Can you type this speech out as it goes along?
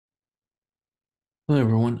Hello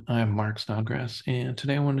everyone, I'm Mark Snodgrass, and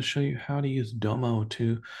today I want to show you how to use Domo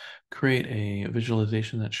to create a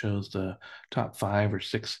visualization that shows the top 5 or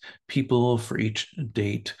 6 people for each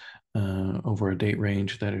date over a date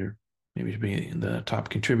range that are maybe to be the top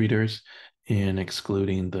contributors and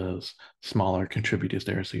excluding those smaller contributors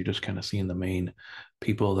there. So you're just kind of seeing the main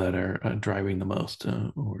people that are driving the most.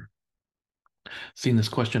 Or seen this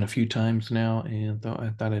question a few times now, and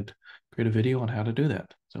I thought I'd create a video on how to do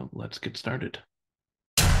that. So let's get started.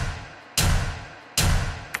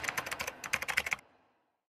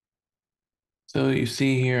 So you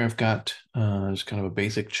see here, I've got just kind of a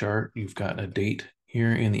basic chart. You've got a date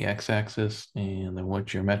here in the x-axis, and then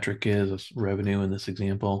what your metric is revenue in this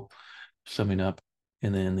example, summing up,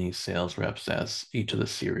 and then the sales reps as each of the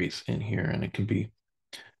series in here. And it can be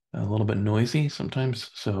a little bit noisy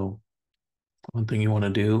sometimes. So one thing you want to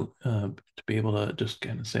do to be able to just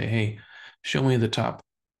kind of say, hey, show me the top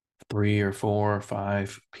 3 or 4 or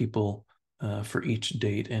 5 people for each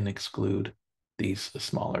date and exclude these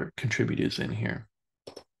smaller contributors in here.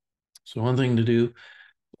 So one thing to do,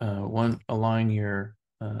 align your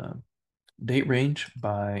date range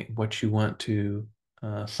by what you want to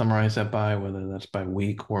summarize that by, whether that's by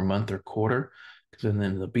week or month or quarter, because then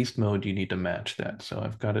in the beast mode, you need to match that. So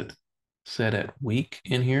I've got it set at week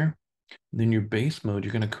in here. Then your base mode,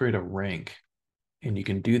 you're going to create a rank. And you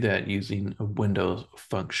can do that using a Windows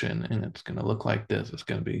function. And it's going to look like this. It's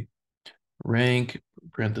going to be rank,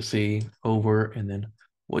 parenthesis, over, and then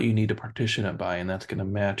what you need to partition it by. And that's going to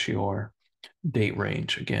match your date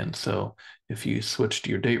range again. So if you switch to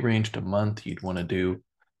your date range to month, you'd want to do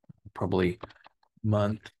probably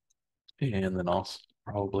month and then also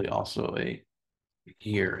probably also a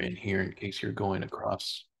year in here in case you're going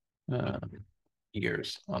across uh,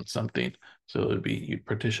 years on something. So it would be you'd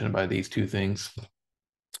partition it by these two things. I'm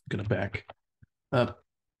gonna back up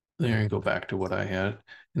there and go back to what I had.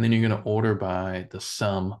 And then you're gonna order by the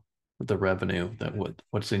sum of the revenue that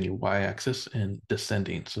what's in your y-axis and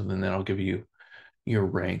descending. So then that'll give you your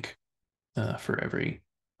rank for every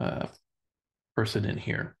uh, person in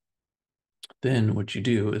here. Then what you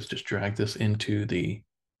do is just drag this into the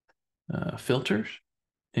filters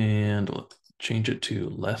and change it to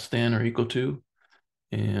less than or equal to.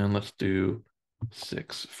 And let's do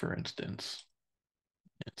 6, for instance.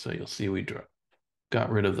 And so you'll see we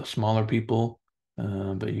got rid of the smaller people,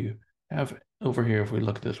 but you have over here, if we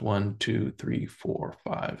look at this 1, 2, 3, 4,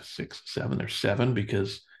 5, 6, 7, there's 7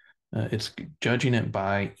 because it's judging it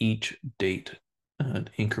by each date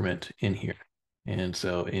increment in here. And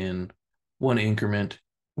so in one increment,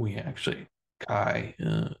 we actually, Kai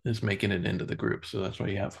is making it into the group. So that's why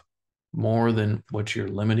you have more than what you're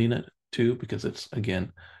limiting it to, because it's,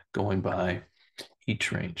 again, going by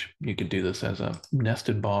each range. You could do this as a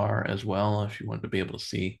nested bar as well if you wanted to be able to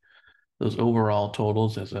see those overall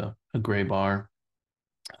totals as a gray bar,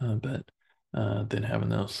 but then having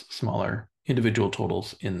those smaller individual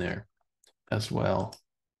totals in there as well.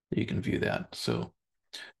 You can view that. So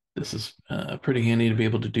this is pretty handy to be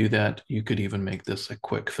able to do that. You could even make this a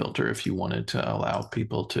quick filter if you wanted to allow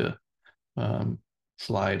people to um,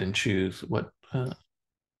 slide and choose what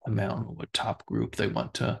amount, what top group they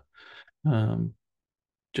want to um,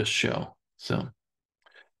 just show. So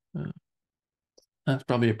uh, that's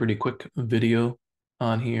probably a pretty quick video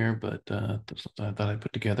on here, but that's what I thought I'd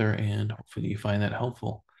put together, and hopefully you find that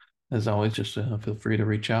helpful. As always, just feel free to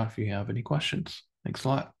reach out if you have any questions. Thanks a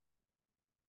lot.